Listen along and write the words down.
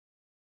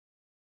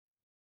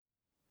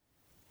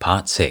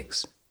Part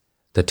 6.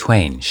 The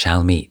Twain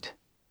Shall Meet.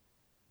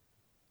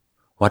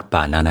 วัดป่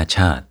านานาช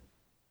าติ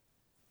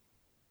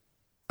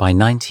By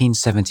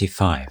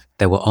 1975,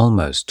 there were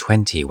almost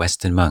 20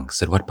 Western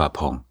monks at Wat Pah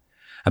Pong,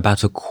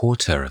 about a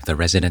quarter of the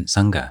resident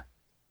Sangha.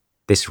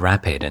 This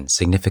rapid and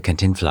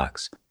significant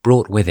influx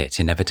brought with it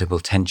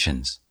inevitable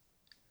tensions.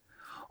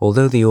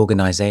 Although the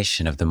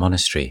organization of the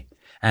monastery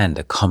and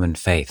a common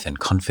faith and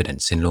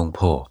confidence in Luang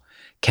Por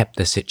kept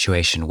the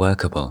situation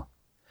workable,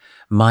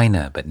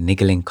 minor but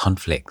niggling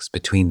conflicts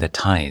between the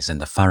Thais and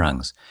the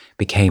Farangs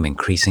became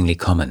increasingly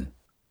common.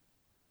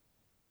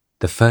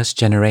 The first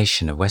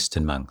generation of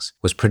Western monks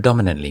was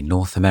predominantly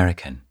North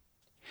American.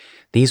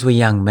 These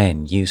were young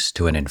men used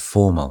to an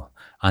informal,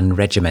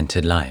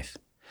 unregimented life,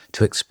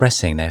 to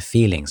expressing their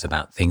feelings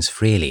about things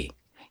freely,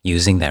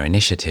 using their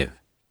initiative.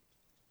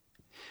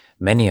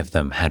 Many of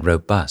them had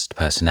robust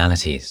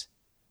personalities.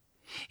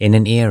 In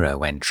an era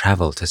when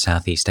travel to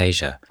Southeast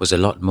Asia was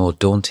a lot more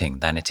daunting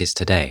than it is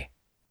today,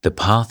 the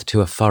path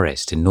to a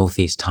forest in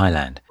northeast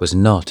Thailand was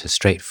not a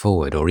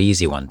straightforward or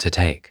easy one to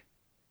take.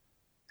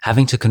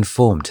 Having to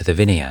conform to the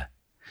Vinaya,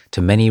 to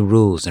many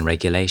rules and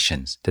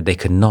regulations that they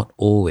could not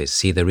always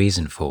see the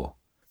reason for,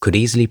 could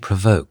easily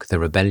provoke the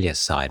rebellious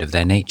side of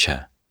their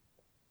nature.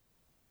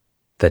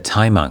 The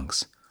Thai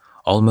monks,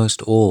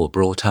 almost all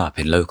brought up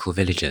in local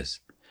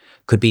villages,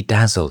 could be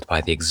dazzled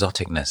by the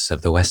exoticness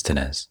of the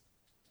Westerners.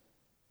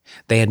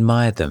 They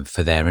admired them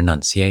for their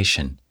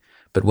renunciation,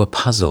 but were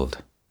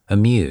puzzled,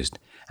 amused,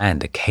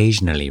 and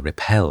occasionally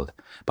repelled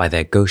by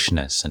their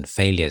gaucheness and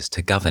failures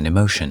to govern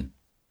emotion.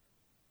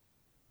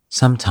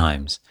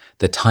 Sometimes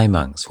the Thai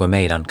monks were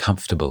made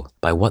uncomfortable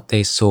by what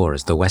they saw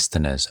as the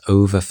Westerners'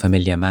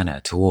 over-familiar manner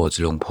towards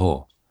Luang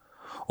Por,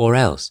 or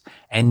else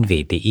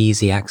envied the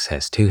easy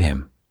access to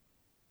him.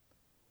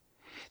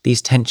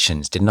 These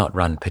tensions did not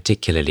run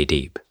particularly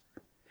deep.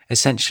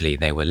 Essentially,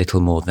 they were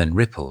little more than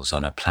ripples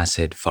on a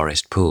placid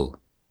forest pool.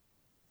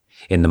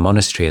 In the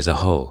monastery as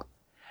a whole,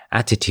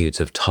 attitudes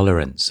of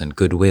tolerance and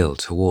goodwill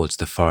towards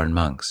the foreign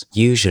monks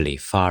usually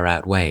far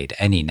outweighed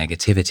any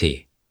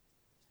negativity.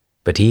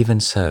 But even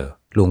so,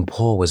 Luang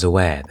Por was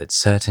aware that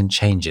certain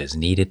changes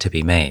needed to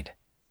be made.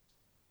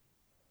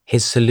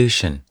 His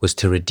solution was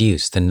to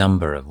reduce the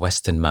number of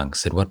Western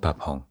monks at Wat Pah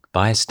Pong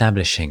by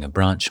establishing a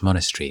branch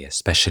monastery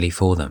especially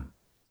for them.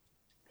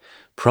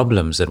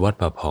 Problems at Wat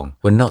Pah Pong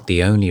were not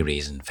the only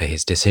reason for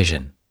his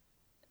decision.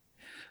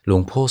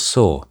 Luang Por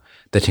saw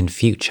that in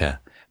future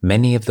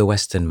many of the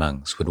Western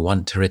monks would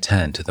want to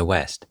return to the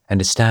West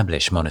and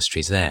establish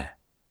monasteries there.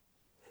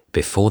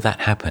 Before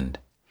that happened,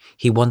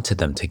 he wanted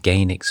them to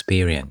gain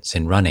experience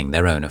in running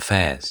their own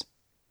affairs.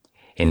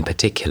 In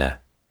particular,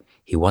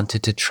 he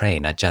wanted to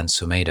train Ajahn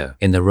Sumedho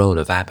in the role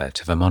of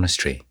abbot of a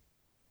monastery.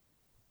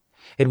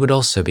 It would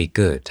also be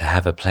good to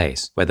have a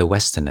place where the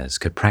Westerners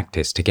could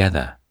practice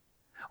together,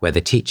 where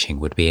the teaching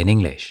would be in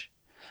English,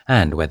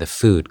 and where the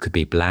food could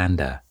be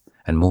blander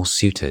and more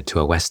suited to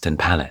a Western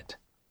palate.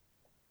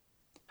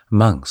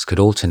 Monks could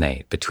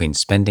alternate between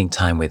spending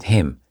time with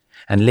him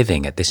and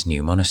living at this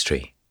new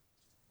monastery.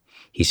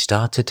 He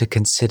started to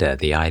consider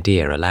the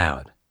idea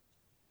aloud.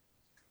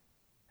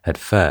 At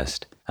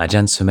first,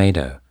 Ajahn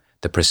Sumedho,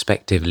 the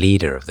prospective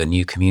leader of the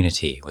new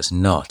community, was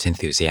not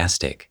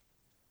enthusiastic.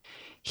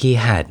 He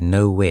had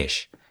no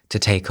wish to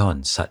take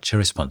on such a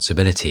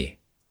responsibility.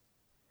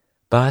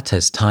 But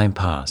as time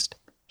passed,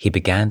 he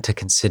began to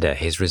consider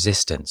his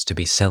resistance to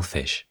be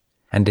selfish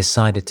and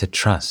decided to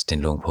trust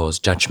in Luang Por's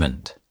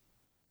judgment.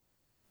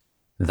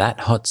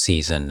 That hot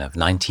season of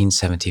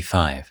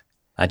 1975,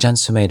 Ajahn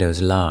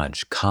Sumedho's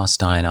large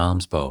cast-iron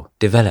alms bowl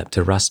developed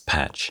a rust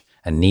patch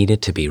and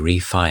needed to be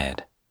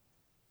re-fired.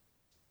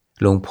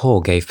 Luang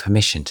Por gave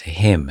permission to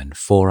him and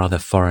 4 other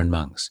foreign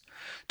monks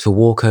to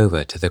walk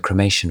over to the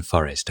cremation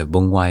forest of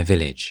Bung Wai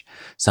village,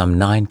 some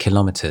 9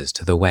 kilometers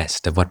to the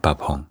west of Wat Pah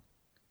Pong.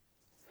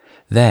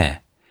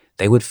 There,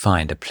 they would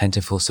find a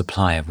plentiful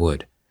supply of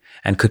wood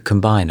and could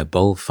combine a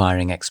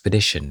bowl-firing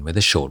expedition with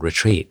a short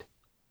retreat.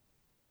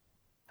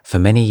 For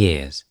many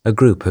years, a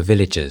group of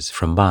villagers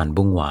from Ban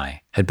Bung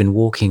Wai had been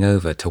walking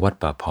over to Wat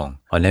Pah Pong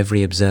on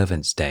every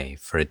observance day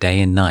for a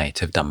day and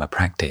night of Dhamma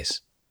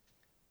practice.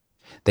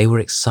 They were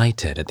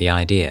excited at the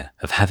idea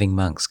of having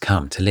monks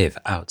come to live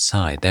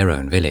outside their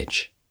own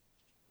village.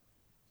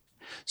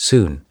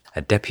 Soon,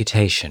 a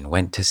deputation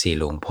went to see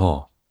Luang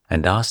Por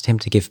and asked him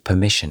to give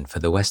permission for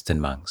the Western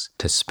monks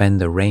to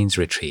spend the rains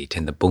retreat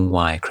in the Bung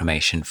Wai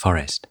cremation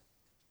forest.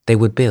 They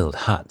would build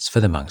huts for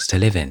the monks to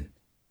live in.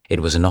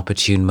 It was an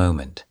opportune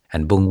moment,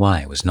 and Bung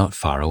Wai was not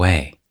far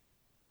away.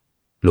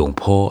 Luang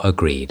Por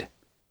agreed.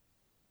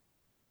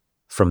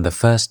 From the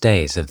first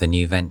days of the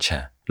new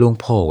venture, Luang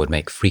Por would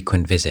make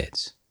frequent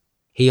visits.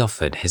 He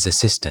offered his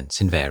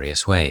assistance in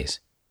various ways.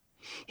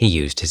 He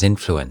used his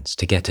influence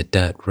to get a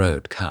dirt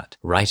road cut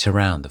right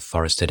around the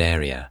forested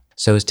area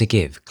so as to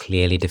give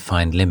clearly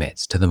defined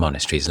limits to the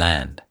monastery's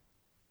land.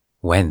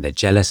 When the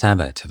jealous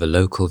abbot of a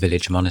local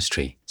village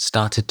monastery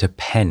started to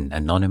pen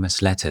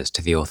anonymous letters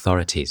to the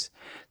authorities,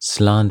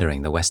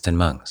 slandering the Western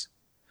monks,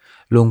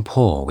 Luang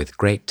Por, with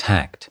great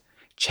tact,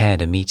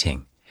 chaired a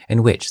meeting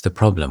in which the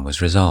problem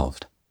was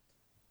resolved.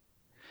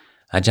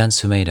 Ajahn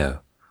Sumedho,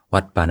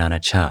 Wat Pah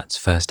Nanachat's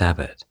first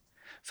abbot,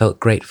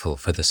 felt grateful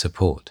for the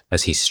support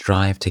as he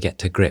strived to get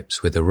to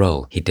grips with the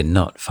role he did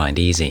not find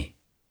easy.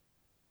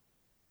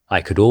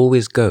 I could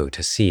always go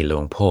to see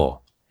Luang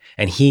Por,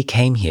 and he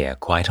came here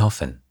quite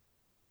often.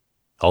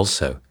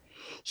 Also,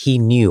 he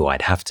knew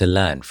I'd have to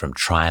learn from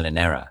trial and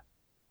error.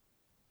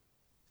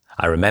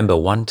 I remember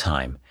one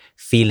time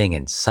feeling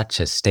in such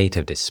a state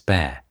of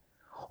despair,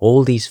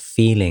 all these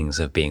feelings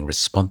of being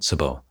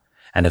responsible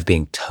and of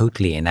being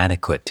totally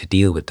inadequate to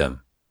deal with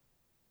them.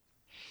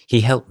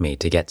 He helped me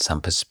to get some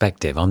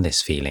perspective on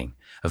this feeling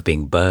of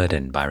being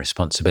burdened by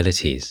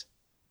responsibilities.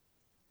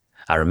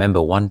 I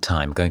remember one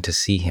time going to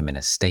see him in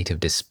a state of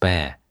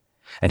despair,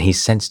 and he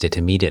sensed it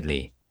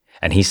immediately,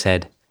 and he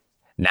said,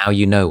 "Now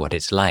you know what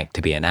it's like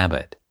to be an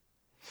abbot.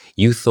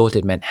 You thought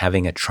it meant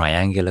having a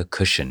triangular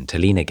cushion to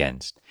lean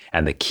against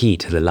and the key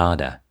to the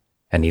larder,"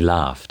 and he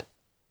laughed.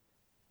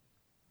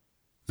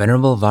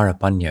 Venerable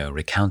Varapanyo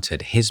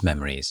recounted his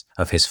memories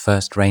of his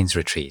first rains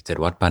retreat at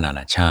Wat Pah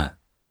Nanachat.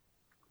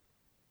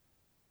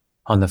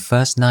 On the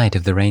first night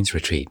of the rains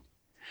retreat,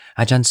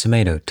 Ajahn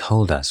Sumedho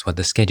told us what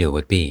the schedule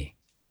would be.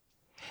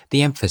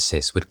 The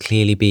emphasis would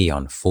clearly be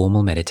on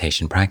formal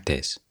meditation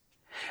practice,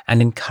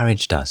 and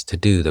encouraged us to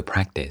do the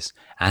practice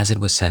as it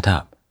was set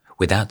up,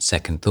 without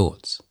second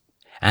thoughts,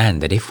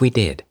 and that if we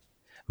did,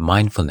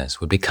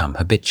 mindfulness would become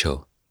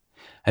habitual,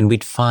 and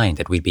we'd find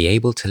that we'd be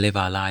able to live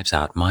our lives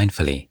out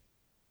mindfully.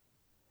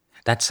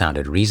 That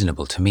sounded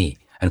reasonable to me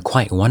and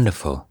quite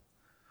wonderful.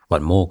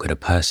 What more could a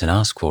person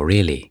ask for,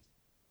 really?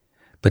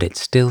 But it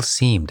still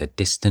seemed a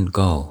distant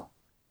goal.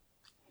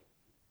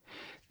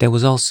 There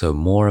was also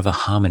more of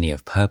a harmony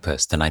of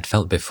purpose than I'd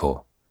felt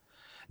before.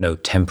 No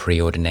temporary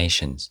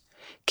ordinations,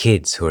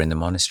 kids who were in the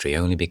monastery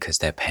only because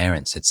their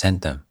parents had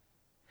sent them,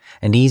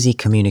 and easy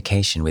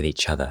communication with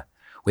each other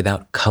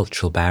without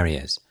cultural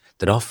barriers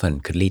that often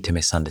could lead to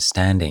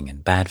misunderstanding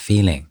and bad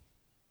feeling.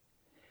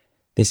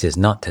 This is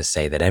not to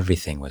say that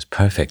everything was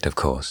perfect, of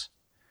course.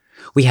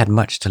 We had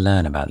much to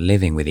learn about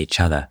living with each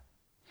other,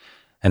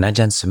 and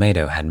Ajahn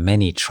Sumedho had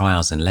many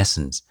trials and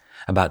lessons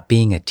about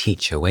being a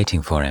teacher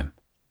waiting for him.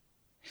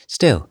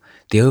 Still,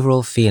 the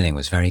overall feeling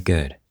was very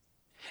good,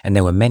 and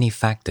there were many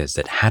factors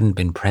that hadn't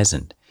been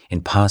present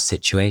in past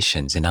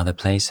situations in other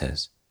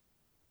places.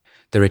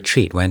 The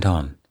retreat went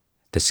on,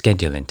 the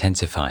schedule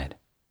intensified.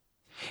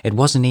 It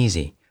wasn't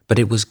easy, but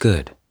it was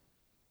good.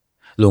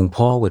 Luang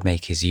Por would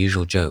make his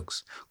usual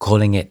jokes,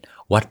 calling it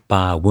Wat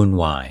Pah Wun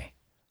Wai,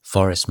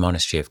 Forest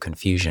Monastery of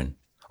Confusion,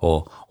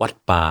 or Wat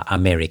Pah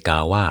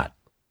America Wat.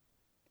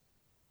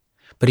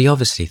 But he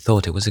obviously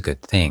thought it was a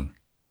good thing,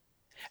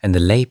 and the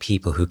lay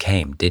people who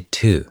came did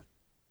too.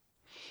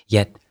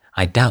 Yet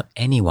I doubt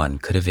anyone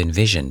could have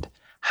envisioned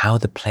how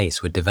the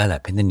place would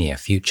develop in the near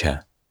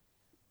future.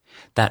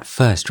 That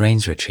first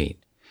rains retreat,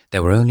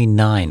 there were only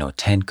 9 or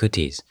 10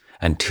 kutis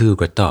and 2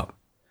 gratop,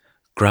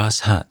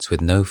 grass huts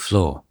with no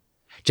floor,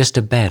 just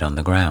a bed on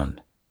the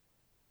ground.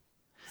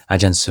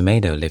 Ajahn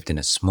Sumedho lived in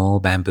a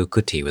small bamboo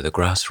kuti with a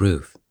grass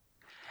roof,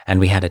 and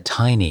we had a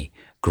tiny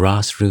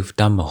grass-roofed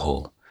Dhamma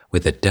hall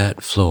with a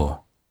dirt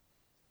floor.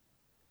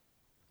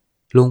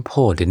 Luang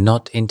Por did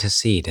not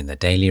intercede in the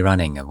daily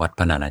running of Wat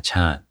Pah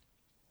Nanachat.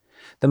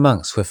 The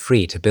monks were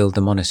free to build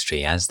the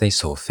monastery as they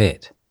saw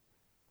fit.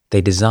 They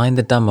designed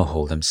the Dhamma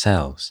hall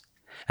themselves,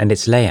 and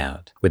its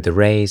layout, with the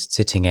raised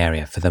sitting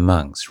area for the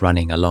monks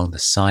running along the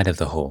side of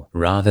the hall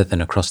rather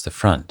than across the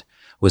front,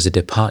 was a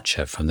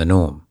departure from the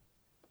norm.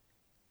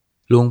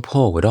 Luang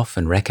Por would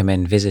often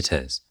recommend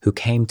visitors who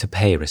came to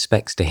pay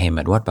respects to him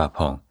at Wat Pah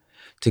Pong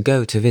to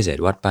go to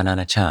visit Wat Pah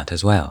Nanachat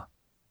as well.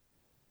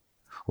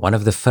 One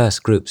of the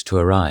first groups to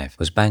arrive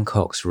was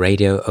Bangkok's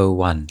Radio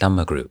 01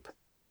 Dhamma group.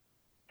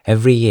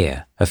 Every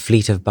year, a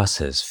fleet of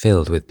buses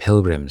filled with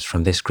pilgrims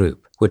from this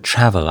group would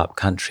travel up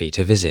country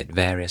to visit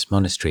various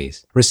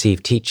monasteries,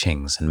 receive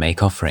teachings and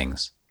make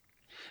offerings.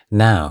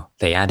 Now,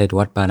 they added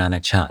Wat Pah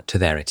Nanachat to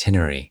their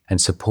itinerary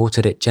and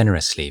supported it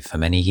generously for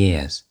many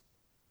years.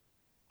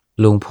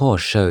 Luang Por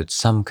showed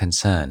some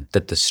concern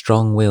that the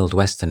strong-willed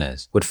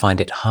Westerners would find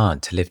it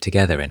hard to live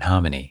together in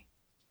harmony.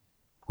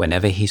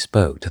 Whenever he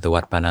spoke to the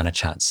Wat Pah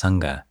Nanachat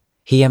Sangha,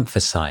 he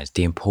emphasized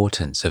the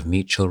importance of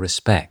mutual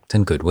respect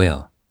and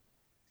goodwill.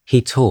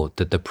 He taught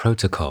that the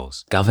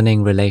protocols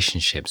governing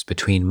relationships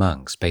between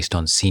monks based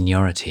on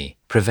seniority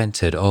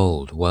prevented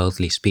old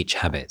worldly speech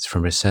habits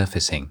from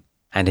resurfacing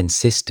and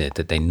insisted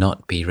that they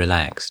not be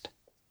relaxed.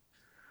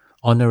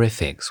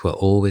 Honorifics were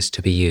always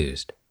to be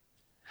used.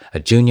 A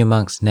junior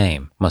monk's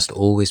name must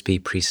always be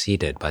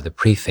preceded by the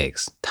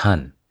prefix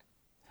Tan,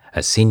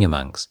 a senior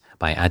monk's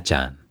by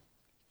Ajahn.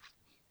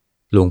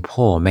 Luang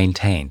Por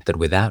maintained that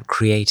without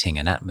creating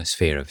an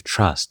atmosphere of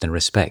trust and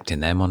respect in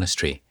their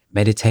monastery,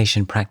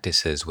 meditation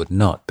practices would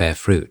not bear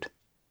fruit.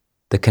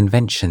 The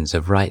conventions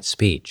of right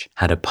speech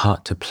had a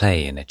part to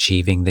play in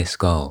achieving this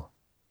goal.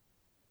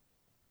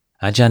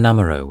 Ajahn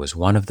Amaro was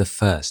one of the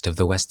first of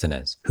the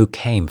Westerners who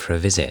came for a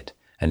visit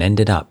and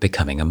ended up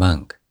becoming a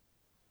monk.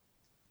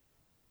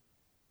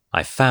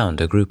 I found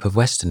a group of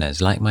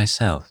Westerners like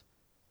myself,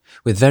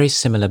 with very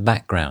similar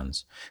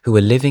backgrounds who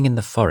were living in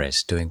the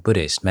forest doing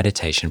Buddhist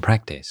meditation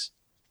practice,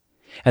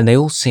 and they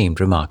all seemed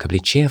remarkably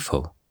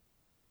cheerful.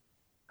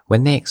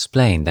 When they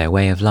explained their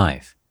way of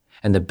life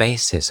and the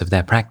basis of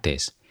their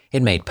practice,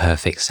 it made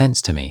perfect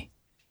sense to me.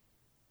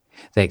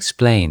 They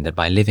explained that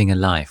by living a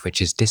life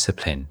which is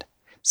disciplined,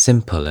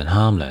 simple and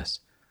harmless,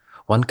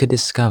 one could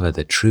discover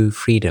the true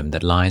freedom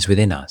that lies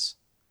within us.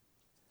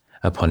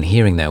 Upon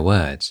hearing their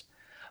words,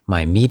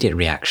 my immediate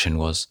reaction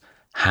was,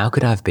 how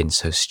could I have been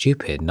so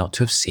stupid not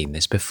to have seen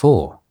this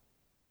before?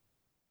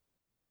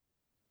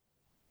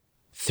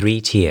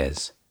 3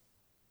 tiers.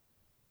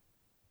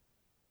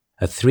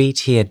 A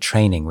 3-tiered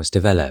training was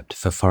developed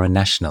for foreign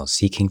nationals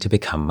seeking to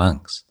become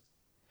monks.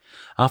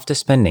 After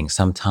spending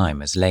some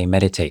time as lay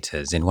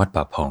meditators in Wat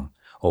Pah Pong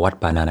or Wat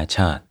Pah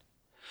Nanachat,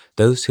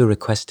 those who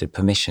requested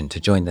permission to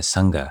join the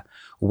Sangha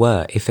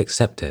were, if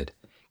accepted,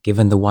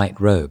 given the white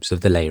robes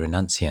of the lay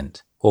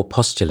renunciant or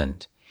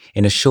postulant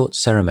in a short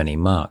ceremony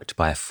marked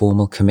by a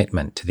formal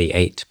commitment to the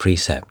 8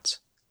 precepts.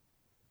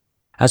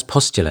 As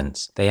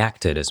postulants, they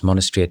acted as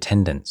monastery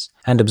attendants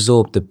and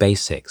absorbed the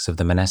basics of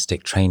the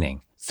monastic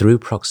training through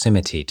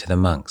proximity to the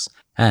monks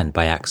and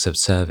by acts of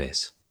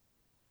service.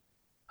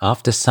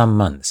 After some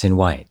months in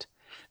white,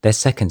 their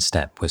second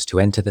step was to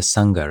enter the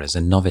Sangha as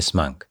a novice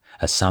monk,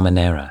 a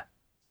samanera.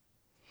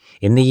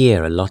 In the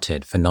year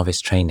allotted for novice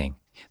training,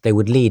 they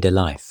would lead a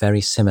life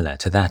very similar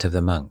to that of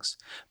the monks,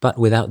 but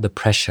without the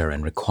pressure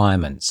and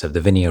requirements of the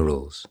Vinaya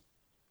rules.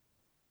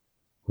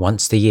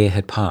 Once the year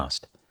had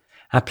passed,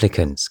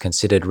 applicants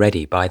considered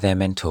ready by their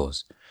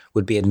mentors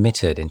would be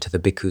admitted into the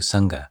Bhikkhu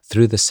Sangha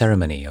through the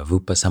ceremony of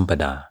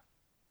Upasampada.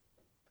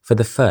 For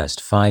the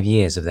first 5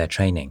 years of their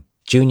training,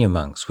 junior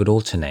monks would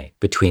alternate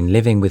between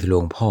living with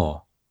Luang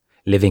Por,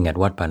 living at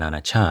Wat Pah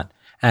Nanachat,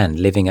 and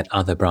living at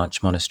other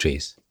branch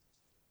monasteries.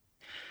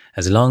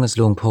 As long as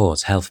Luang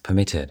Por's health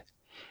permitted,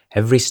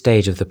 every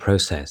stage of the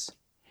process,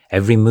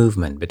 every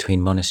movement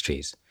between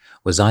monasteries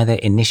was either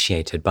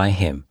initiated by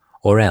him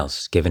or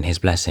else given his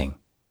blessing.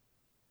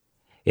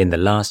 In the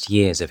last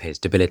years of his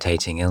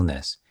debilitating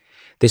illness,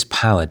 this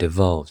power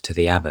devolved to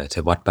the abbot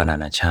of Wat Pah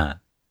Nanachat.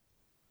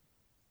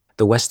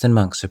 The Western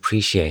monks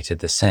appreciated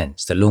the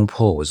sense that Luang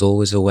Por was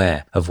always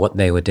aware of what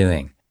they were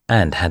doing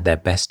and had their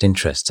best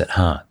interests at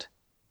heart.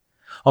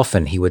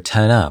 Often he would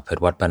turn up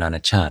at Wat Pah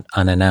Nanachat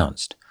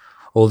unannounced,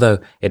 although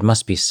it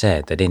must be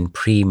said that in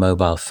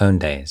pre-mobile phone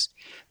days,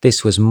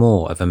 this was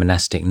more of a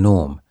monastic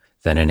norm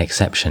than an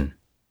exception.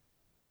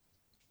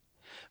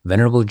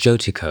 Venerable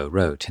Jotiko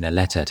wrote in a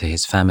letter to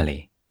his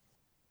family,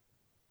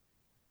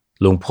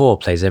 "Luang Por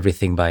plays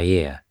everything by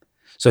ear,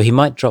 so he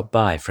might drop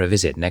by for a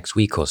visit next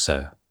week or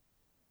so.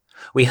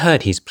 We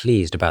heard he's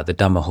pleased about the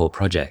Dhamma Hall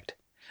project,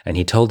 and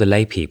he told the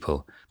lay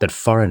people that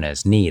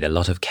foreigners need a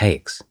lot of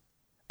cakes.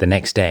 The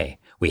next day,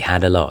 we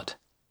had a lot.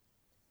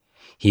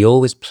 He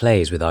always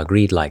plays with our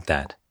greed like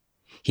that.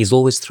 He's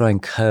always throwing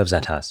curves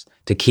at us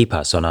to keep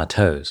us on our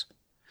toes.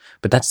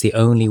 But that's the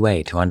only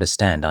way to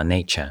understand our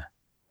nature.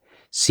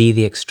 See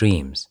the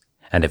extremes,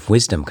 and if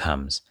wisdom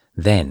comes,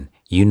 then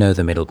you know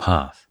the middle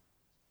path."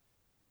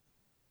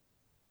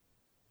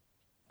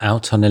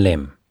 Out on a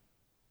limb.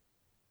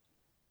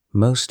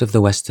 Most of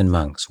the Western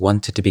monks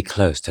wanted to be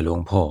close to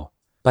Luang Por,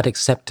 but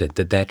accepted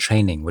that their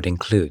training would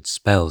include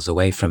spells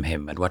away from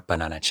him at Wat Pah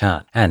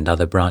Nanachat and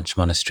other branch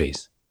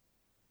monasteries.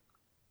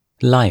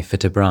 Life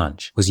at a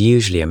branch was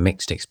usually a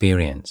mixed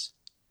experience.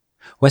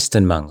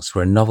 Western monks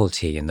were a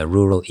novelty in the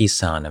rural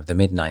Isan of the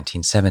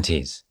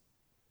mid-1970s.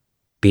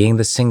 Being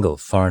the single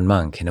foreign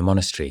monk in a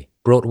monastery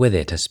brought with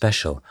it a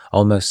special,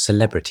 almost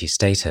celebrity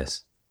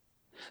status.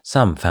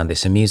 Some found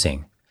this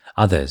amusing,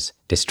 others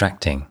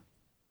distracting.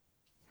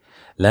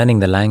 Learning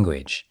the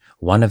language,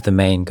 one of the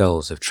main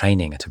goals of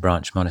training at a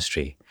branch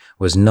monastery,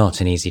 was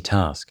not an easy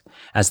task,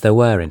 as there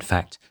were, in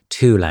fact,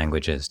 2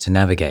 languages to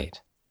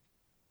navigate.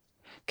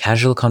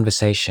 Casual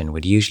conversation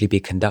would usually be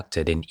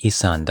conducted in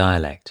Isan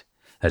dialect,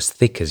 as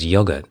thick as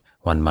yogurt,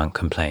 one monk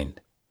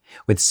complained,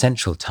 with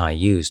central Thai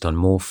used on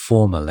more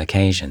formal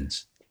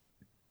occasions.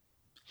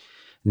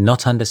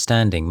 Not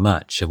understanding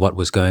much of what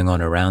was going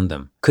on around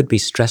them could be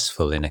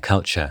stressful in a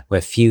culture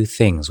where few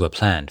things were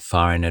planned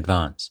far in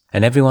advance,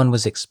 and everyone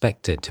was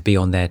expected to be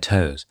on their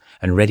toes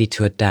and ready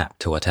to adapt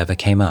to whatever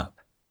came up.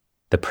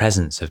 The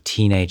presence of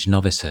teenage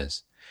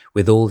novices,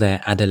 with all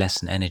their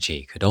adolescent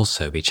energy, could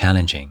also be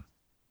challenging.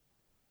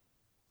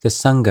 The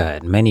Sangha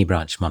at many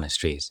branch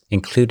monasteries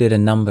included a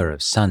number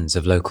of sons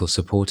of local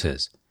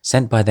supporters,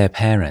 sent by their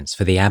parents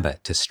for the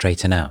abbot to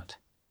straighten out.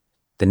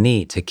 The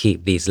need to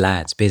keep these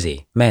lads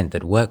busy meant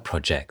that work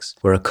projects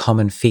were a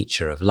common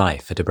feature of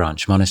life at a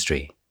branch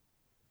monastery.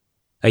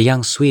 A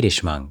young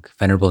Swedish monk,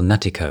 Venerable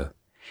Nuttiko,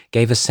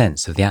 gave a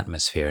sense of the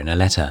atmosphere in a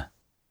letter.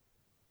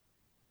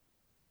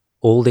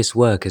 "All this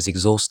work is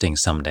exhausting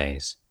some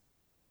days.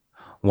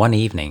 One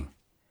evening,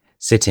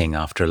 sitting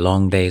after a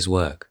long day's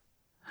work,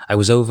 I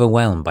was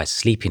overwhelmed by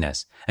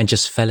sleepiness and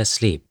just fell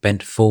asleep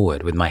bent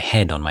forward with my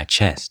head on my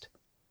chest.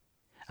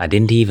 I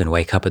didn't even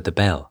wake up at the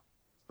bell.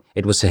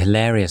 It was a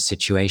hilarious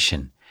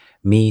situation,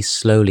 me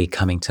slowly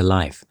coming to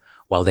life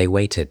while they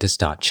waited to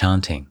start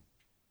chanting.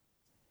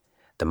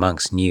 The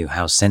monks knew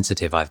how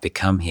sensitive I've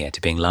become here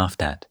to being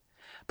laughed at,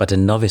 but a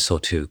novice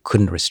or two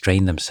couldn't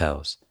restrain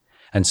themselves,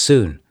 and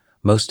soon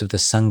most of the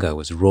Sangha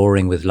was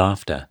roaring with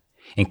laughter,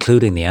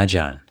 including the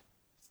Ajahn.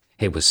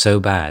 It was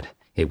so bad,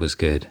 it was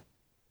good.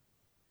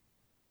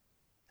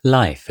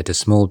 Life at a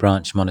small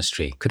branch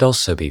monastery could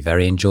also be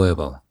very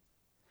enjoyable.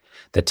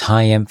 The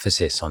Thai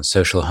emphasis on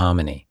social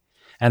harmony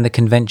and the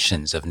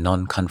conventions of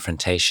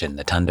non-confrontation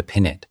that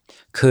underpin it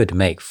could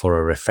make for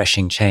a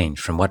refreshing change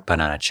from Wat Pah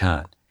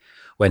Nanachat,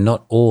 where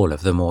not all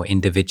of the more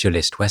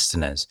individualist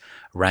Westerners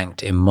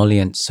ranked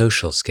emollient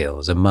social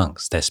skills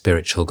amongst their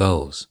spiritual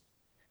goals.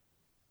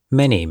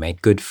 Many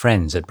made good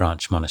friends at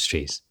branch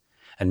monasteries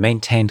and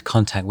maintained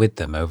contact with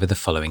them over the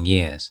following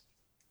years.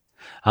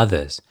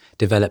 Others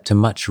developed a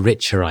much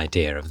richer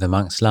idea of the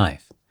monk's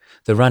life,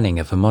 the running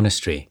of a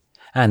monastery,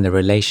 and the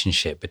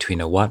relationship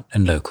between a Wat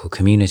and local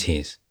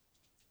communities.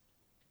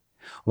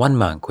 One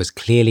monk was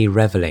clearly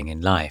reveling in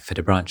life at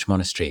a branch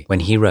monastery when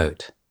he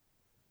wrote,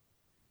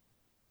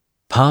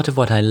 "Part of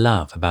what I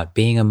love about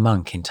being a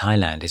monk in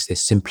Thailand is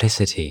this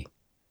simplicity.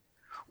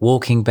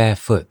 Walking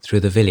barefoot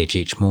through the village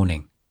each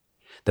morning,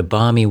 the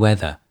balmy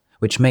weather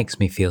which makes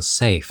me feel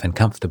safe and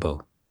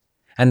comfortable,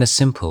 and the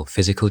simple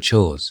physical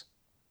chores.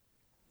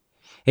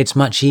 It's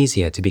much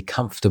easier to be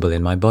comfortable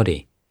in my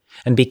body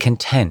and be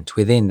content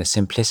within the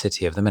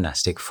simplicity of the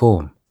monastic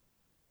form.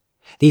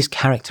 These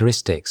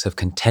characteristics of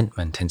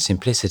contentment and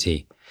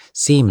simplicity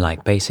seem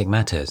like basic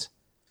matters,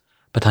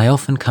 but I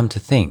often come to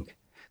think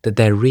that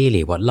they're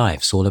really what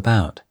life's all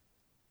about."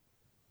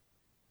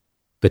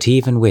 But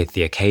even with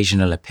the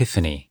occasional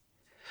epiphany,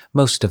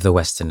 most of the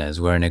Westerners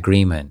were in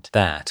agreement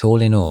that,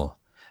 all in all,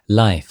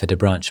 life at a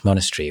branch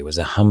monastery was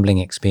a humbling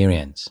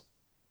experience.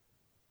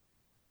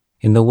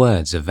 In the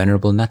words of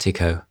Venerable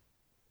Natiko,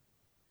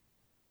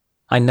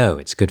 "I know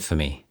it's good for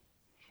me.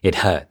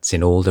 It hurts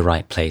in all the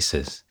right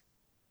places."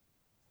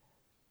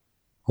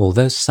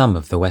 Although some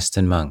of the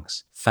Western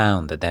monks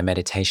found that their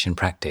meditation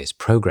practice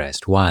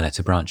progressed while at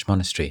a branch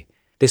monastery,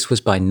 this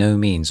was by no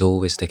means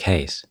always the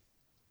case.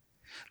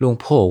 Luang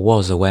Por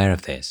was aware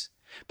of this,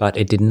 but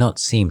it did not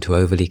seem to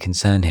overly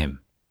concern him.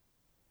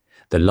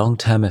 The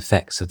long-term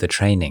effects of the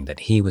training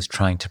that he was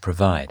trying to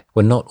provide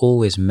were not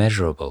always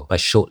measurable by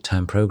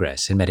short-term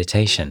progress in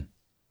meditation.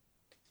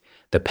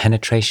 The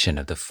penetration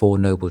of the Four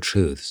Noble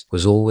Truths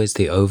was always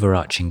the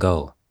overarching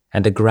goal,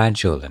 and a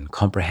gradual and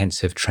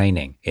comprehensive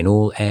training in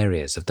all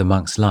areas of the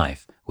monk's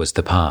life was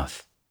the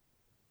path.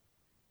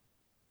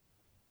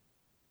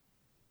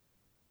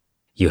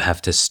 You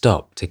have to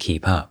stop to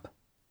keep up.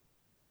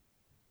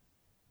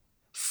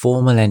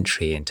 Formal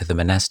entry into the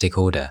monastic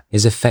order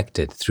is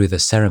effected through the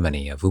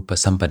ceremony of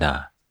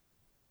Upasampada.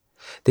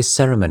 This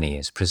ceremony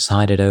is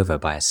presided over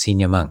by a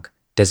senior monk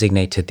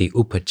designated the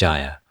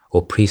Upajjhaya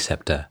or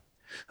preceptor,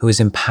 who is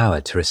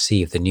empowered to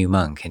receive the new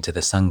monk into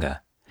the Sangha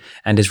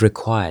and is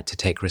required to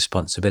take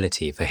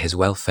responsibility for his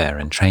welfare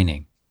and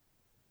training.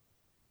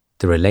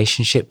 The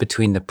relationship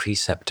between the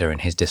preceptor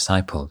and his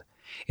disciple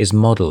is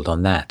modelled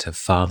on that of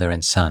father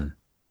and son.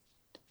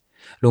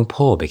 Luang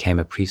Por became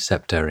a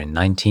preceptor in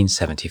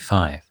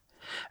 1975,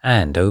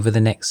 and over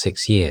the next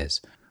 6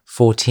 years,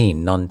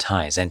 14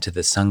 non-Thais entered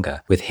the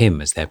Sangha with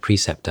him as their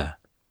preceptor.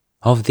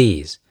 Of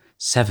these,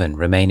 7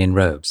 remain in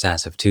robes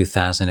as of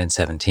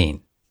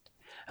 2017.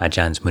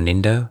 Ajahns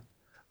Munindo,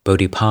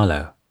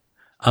 Bodhipalo,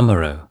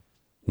 Amaro,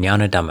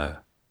 Jnanadhammo,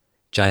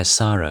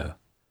 Jayasaro,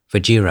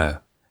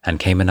 Vajiro, and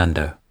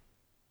Kemanando.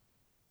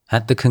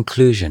 At the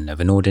conclusion of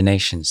an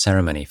ordination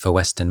ceremony for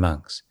Western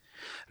monks,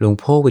 Luang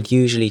Por would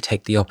usually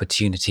take the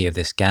opportunity of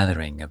this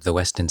gathering of the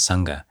Western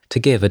Sangha to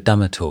give a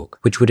Dhamma talk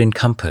which would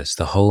encompass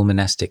the whole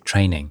monastic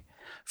training,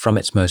 from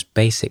its most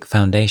basic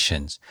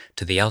foundations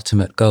to the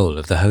ultimate goal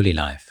of the holy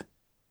life.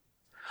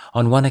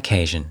 On one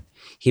occasion,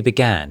 he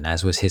began,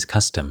 as was his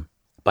custom,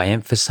 by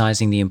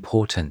emphasizing the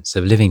importance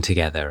of living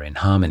together in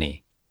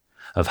harmony,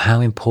 of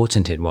how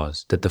important it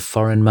was that the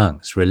foreign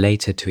monks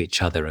related to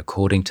each other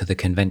according to the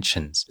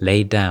conventions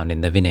laid down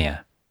in the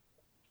Vinaya.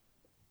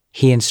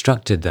 He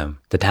instructed them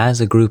that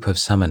as a group of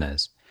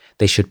samanas,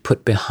 they should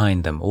put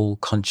behind them all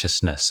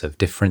consciousness of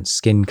different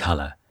skin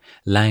color,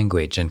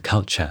 language and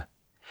culture,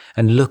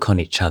 and look on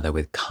each other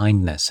with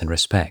kindness and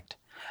respect,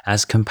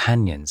 as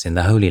companions in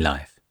the holy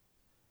life.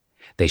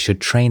 They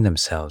should train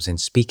themselves in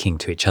speaking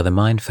to each other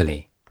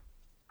mindfully.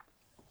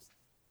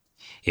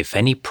 If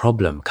any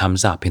problem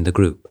comes up in the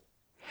group,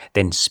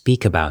 then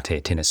speak about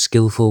it in a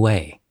skillful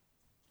way.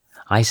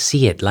 I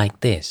see it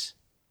like this.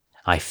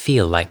 I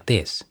feel like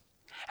this.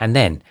 And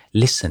then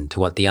listen to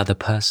what the other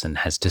person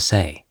has to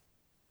say.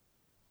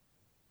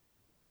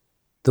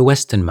 The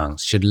Western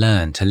monks should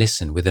learn to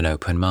listen with an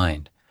open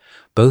mind,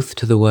 both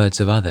to the words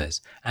of others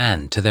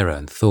and to their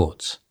own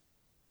thoughts.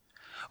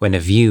 When a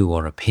view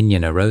or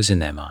opinion arose in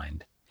their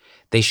mind,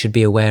 they should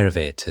be aware of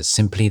it as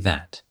simply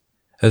that,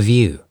 a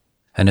view,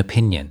 an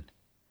opinion,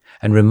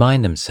 and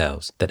remind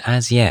themselves that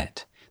as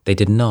yet they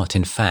did not,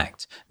 in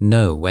fact,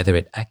 know whether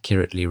it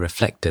accurately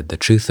reflected the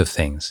truth of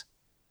things.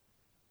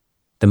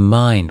 The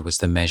mind was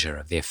the measure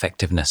of the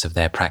effectiveness of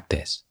their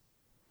practice.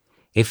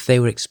 If they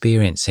were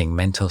experiencing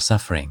mental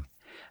suffering,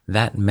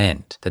 that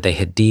meant that they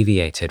had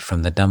deviated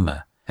from the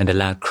Dhamma and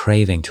allowed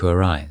craving to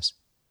arise.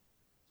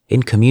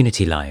 In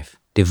community life,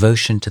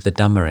 devotion to the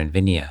Dhamma and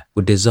Vinaya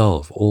would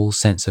dissolve all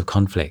sense of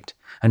conflict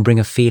and bring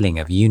a feeling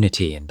of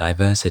unity and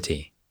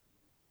diversity.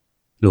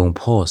 Luang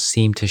Por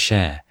seemed to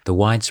share the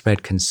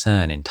widespread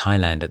concern in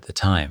Thailand at the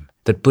time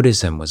that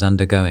Buddhism was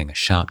undergoing a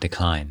sharp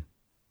decline.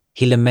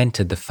 He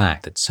lamented the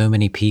fact that so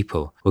many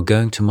people were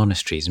going to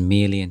monasteries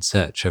merely in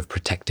search of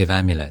protective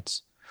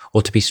amulets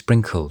or to be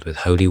sprinkled with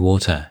holy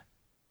water.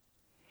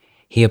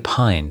 He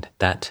opined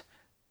that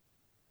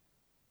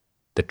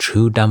the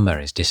true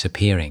Dhamma is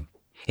disappearing.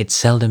 It's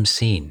seldom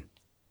seen.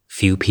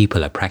 Few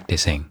people are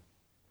practicing.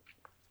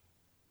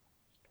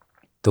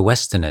 The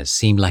Westerners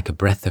seemed like a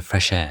breath of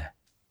fresh air.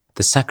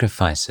 The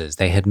sacrifices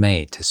they had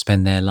made to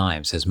spend their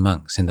lives as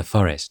monks in the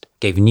forest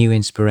gave new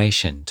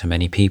inspiration to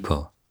many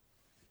people.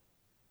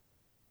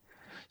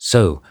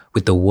 So,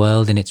 with the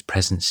world in its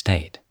present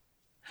state,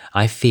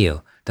 I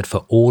feel that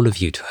for all of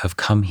you to have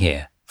come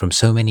here from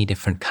so many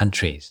different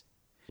countries,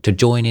 to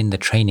join in the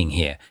training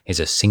here is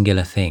a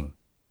singular thing.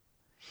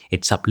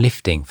 It's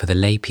uplifting for the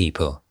lay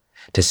people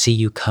to see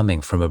you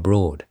coming from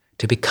abroad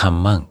to become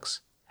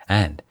monks,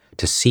 and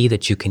to see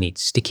that you can eat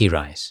sticky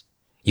rice,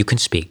 you can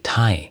speak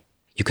Thai,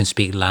 you can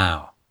speak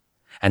Lao,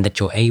 and that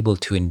you're able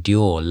to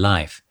endure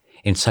life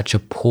in such a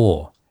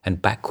poor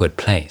and backward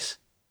place.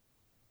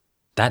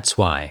 That's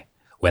why,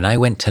 when I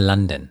went to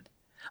London,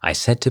 I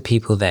said to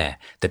people there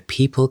that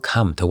people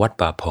come to Wat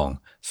Pah Pong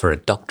for a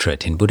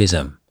doctorate in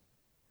Buddhism.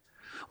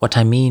 What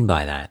I mean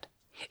by that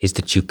is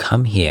that you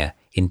come here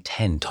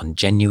intent on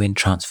genuine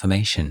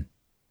transformation.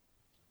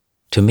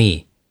 To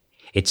me,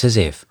 it's as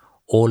if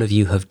all of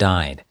you have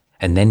died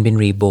and then been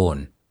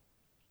reborn.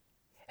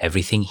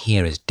 Everything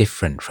here is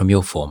different from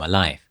your former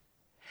life.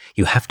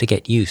 You have to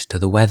get used to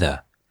the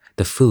weather,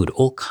 the food,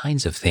 all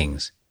kinds of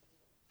things.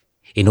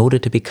 In order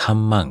to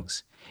become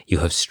monks, you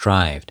have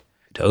strived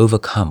to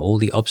overcome all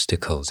the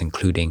obstacles,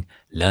 including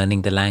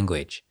learning the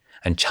language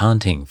and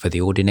chanting for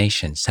the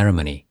ordination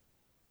ceremony.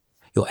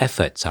 Your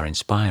efforts are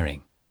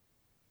inspiring.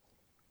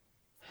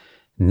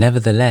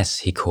 Nevertheless,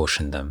 he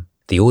cautioned them,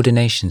 the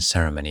ordination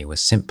ceremony was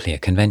simply a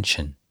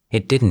convention.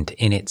 It didn't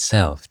in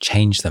itself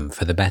change them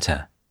for the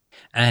better.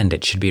 And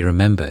it should be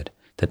remembered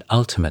that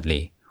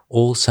ultimately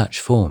all such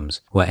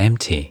forms were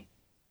empty.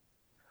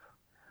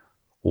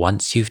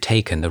 Once you've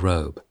taken the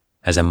robe,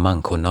 as a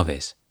monk or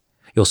novice,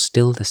 you're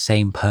still the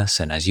same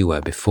person as you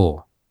were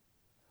before.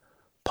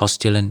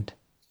 Postulant,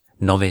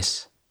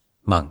 novice,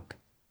 monk,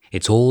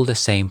 it's all the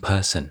same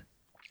person.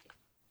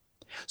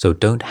 So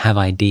don't have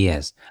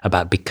ideas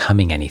about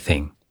becoming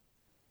anything.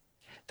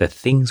 The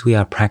things we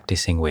are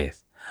practicing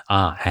with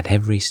are at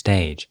every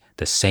stage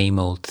the same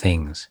old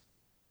things.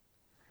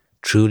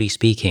 Truly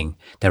speaking,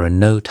 there are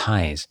no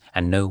Thais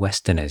and no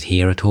Westerners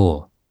here at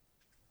all.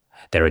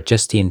 There are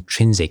just the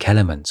intrinsic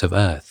elements of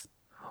earth,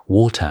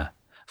 water,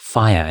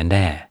 fire and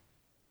air.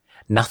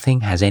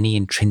 Nothing has any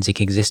intrinsic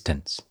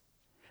existence.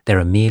 There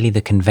are merely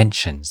the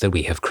conventions that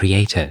we have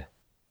created.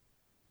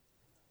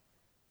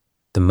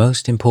 The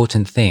most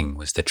important thing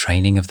was the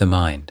training of the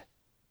mind.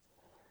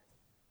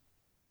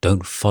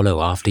 Don't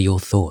follow after your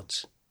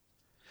thoughts.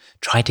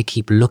 Try to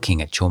keep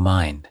looking at your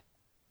mind.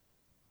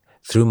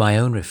 Through my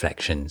own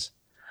reflections,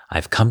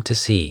 I've come to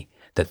see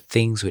that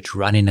things which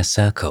run in a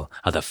circle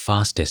are the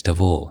fastest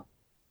of all.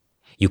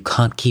 You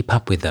can't keep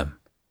up with them.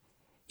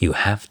 You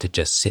have to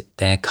just sit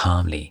there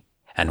calmly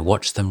and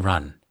watch them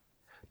run.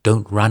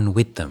 Don't run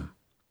with them.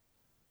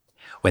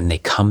 When they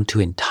come to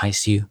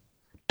entice you,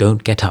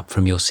 don't get up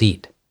from your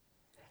seat.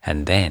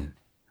 And then,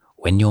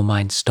 when your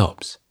mind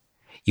stops,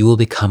 you will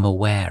become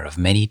aware of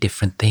many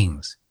different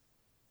things.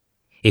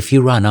 If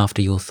you run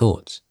after your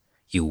thoughts,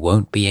 you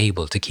won't be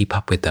able to keep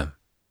up with them.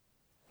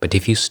 But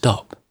if you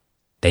stop,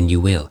 then you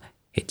will.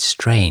 It's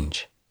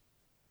strange.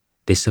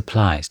 This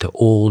applies to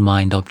all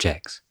mind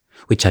objects,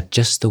 which are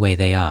just the way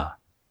they are,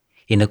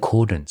 in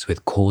accordance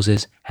with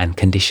causes and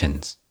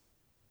conditions.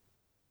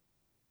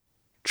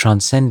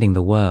 Transcending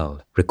the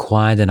world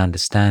required an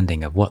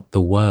understanding of what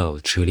the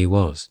world truly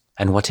was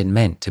and what it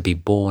meant to be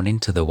born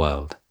into the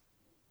world.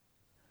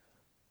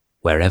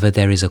 Wherever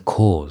there is a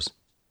cause,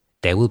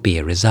 there will be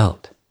a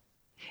result.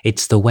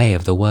 It's the way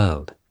of the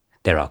world.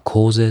 There are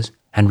causes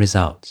and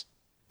results.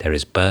 There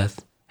is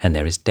birth and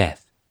there is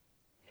death.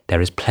 There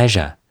is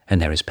pleasure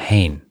and there is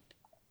pain.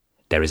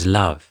 There is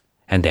love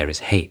and there is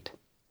hate.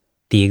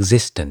 The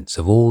existence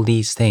of all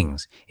these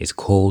things is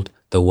called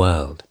the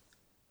world.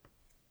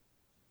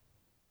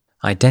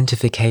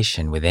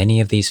 Identification with any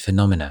of these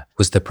phenomena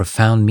was the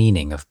profound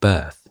meaning of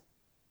birth.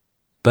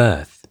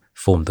 Birth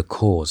formed the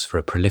cause for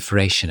a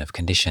proliferation of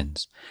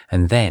conditions,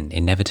 and then,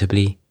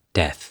 inevitably,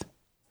 death.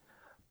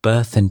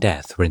 Birth and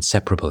death were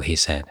inseparable, he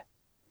said.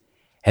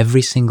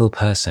 Every single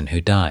person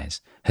who dies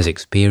has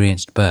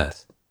experienced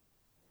birth.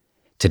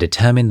 To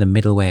determine the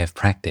middle way of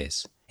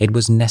practice, it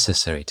was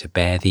necessary to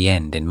bear the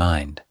end in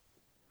mind.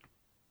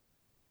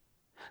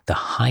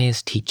 The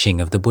highest teaching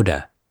of the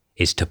Buddha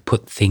is to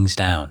put things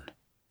down.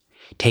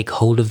 Take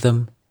hold of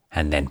them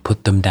and then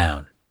put them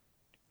down.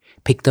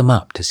 Pick them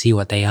up to see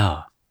what they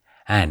are,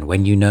 and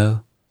when you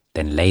know,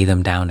 then lay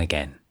them down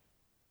again.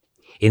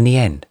 In the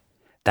end,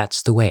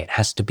 that's the way it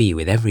has to be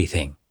with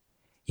everything.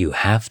 You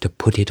have to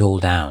put it all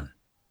down.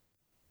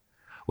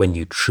 When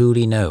you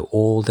truly know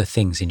all the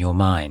things in your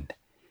mind,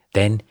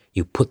 then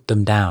you put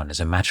them down as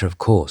a matter of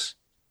course.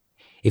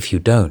 If you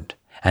don't,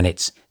 and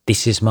it's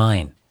this is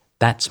mine,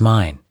 that's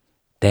mine,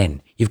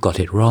 then you've got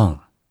it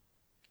wrong.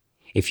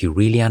 If you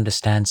really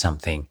understand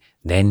something,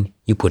 then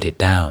you put it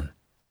down.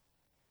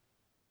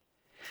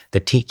 The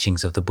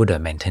teachings of the Buddha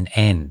meant an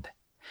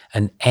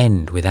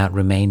end without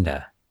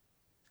remainder.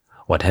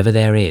 Whatever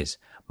there is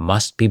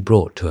must be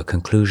brought to a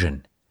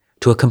conclusion,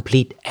 to a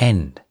complete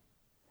end.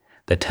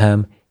 The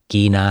term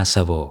Gina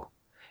Savo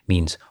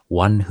means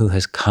one who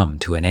has come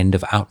to an end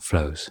of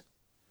outflows.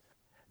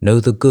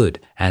 Know the good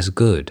as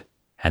good,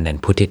 and then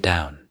put it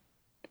down.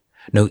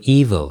 Know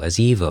evil as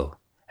evil,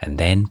 and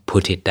then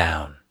put it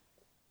down.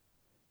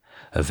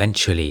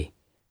 Eventually,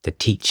 the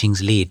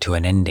teachings lead to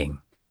an ending.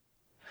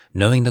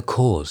 Knowing the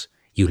cause,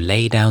 you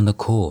lay down the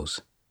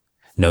cause.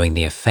 Knowing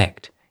the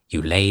effect, you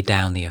lay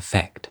down the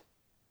effect.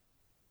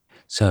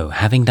 So,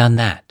 having done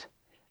that,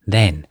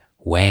 then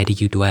where do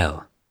you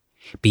dwell?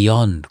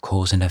 Beyond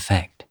cause and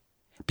effect,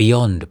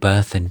 beyond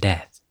birth and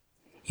death.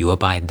 You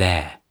abide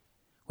there,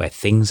 where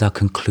things are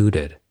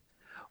concluded,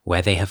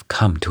 where they have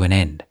come to an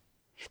end.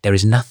 There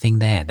is nothing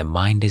there. The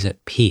mind is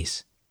at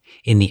peace,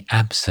 in the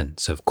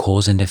absence of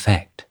cause and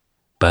effect,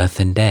 birth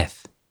and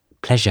death,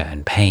 pleasure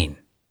and pain.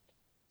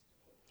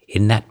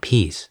 In that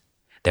peace,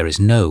 there is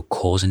no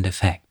cause and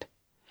effect,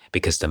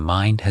 because the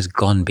mind has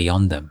gone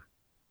beyond them.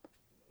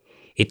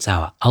 It's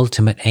our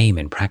ultimate aim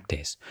in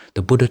practice.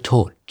 The Buddha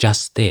taught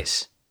just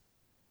this.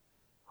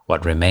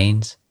 What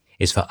remains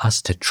is for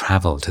us to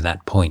travel to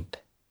that point.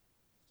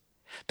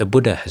 The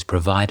Buddha has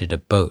provided a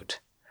boat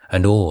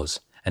and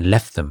oars and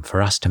left them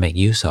for us to make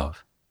use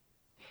of.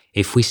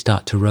 If we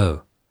start to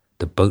row,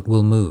 the boat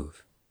will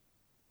move.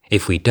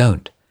 If we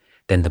don't,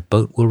 then the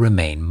boat will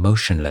remain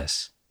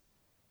motionless.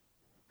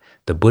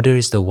 The Buddha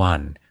is the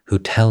one who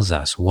tells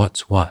us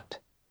what's what.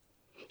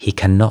 He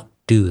cannot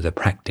do the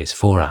practice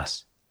for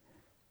us.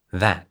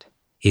 That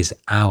is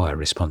our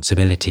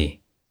responsibility.